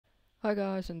Hi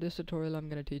guys, in this tutorial I'm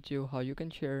going to teach you how you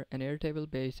can share an Airtable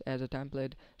base as a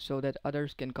template so that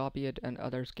others can copy it and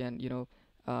others can,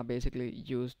 basically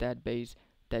use that base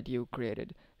that you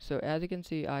created. So as you can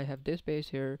see, I have this base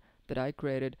here that I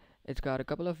created. It's got a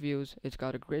couple of views. It's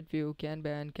got a grid view,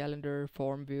 Kanban, calendar,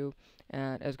 form view,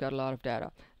 and it's got a lot of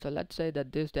data. So let's say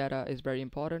that this data is very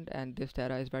important and this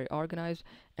data is very organized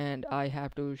and I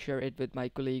have to share it with my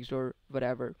colleagues or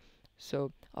whatever.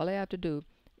 So all I have to do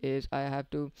is I have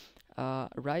to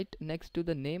right next to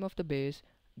the name of the base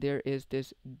there is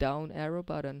this down arrow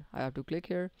button. I have to click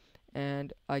here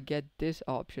and I get this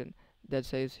option that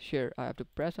says share. I have to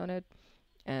press on it,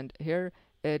 and here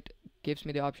it gives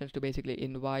me the options to basically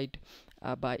invite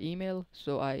by email.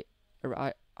 So I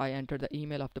enter the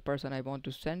email of the person I want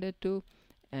to send it to,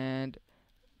 and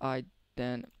I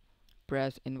then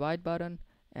press invite button,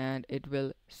 and it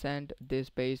will send this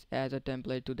base as a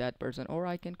template to that person. Or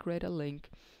I can create a link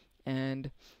and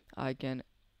I can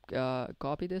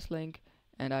copy this link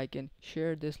and I can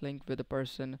share this link with the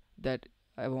person that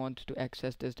I want to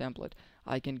access this template.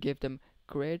 I can give them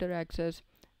creator access,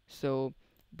 so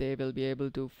they will be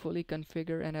able to fully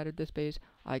configure and edit this page.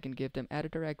 I can give them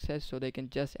editor access, so they can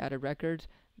just edit records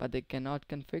but they cannot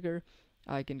configure.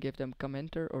 I can give them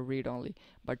commenter or read only.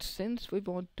 But since we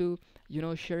want to,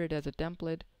 share it as a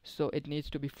template, so it needs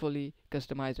to be fully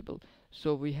customizable.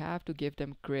 So we have to give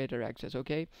them creator access.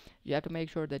 Okay, you have to make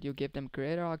sure that you give them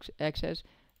creator access.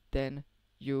 Then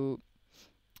you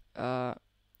uh,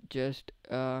 just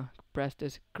press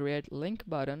this create link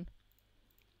button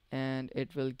and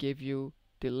it will give you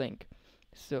the link.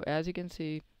 So as you can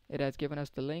see, it has given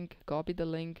us the link. Copy the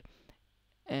link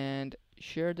and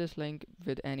share this link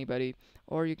with anybody,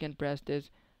 or you can press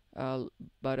this uh,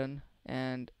 button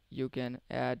and you can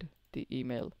add the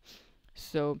email.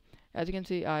 So as you can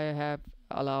see, I have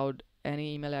allowed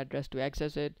any email address to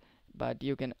access it, but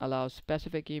you can allow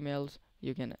specific emails.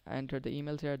 You can enter the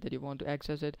emails here that you want to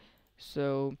access it.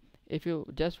 So if you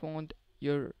just want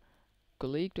your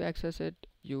colleague to access it,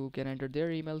 you can enter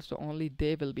their email, so only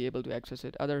they will be able to access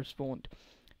it, others won't.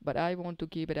 But I want to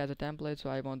keep it as a template, so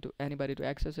I want to anybody to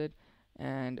access it,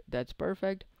 and that's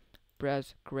perfect.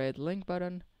 Press create link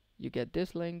button, you get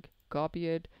this link, copy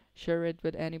it, share it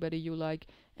with anybody you like,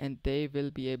 and they will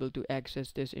be able to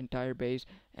access this entire base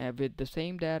with the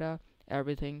same data,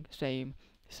 everything same.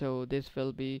 So this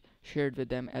will be shared with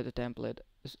them as a template.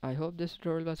 I hope this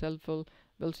tutorial was helpful.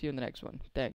 We'll see you in the next one. Thanks.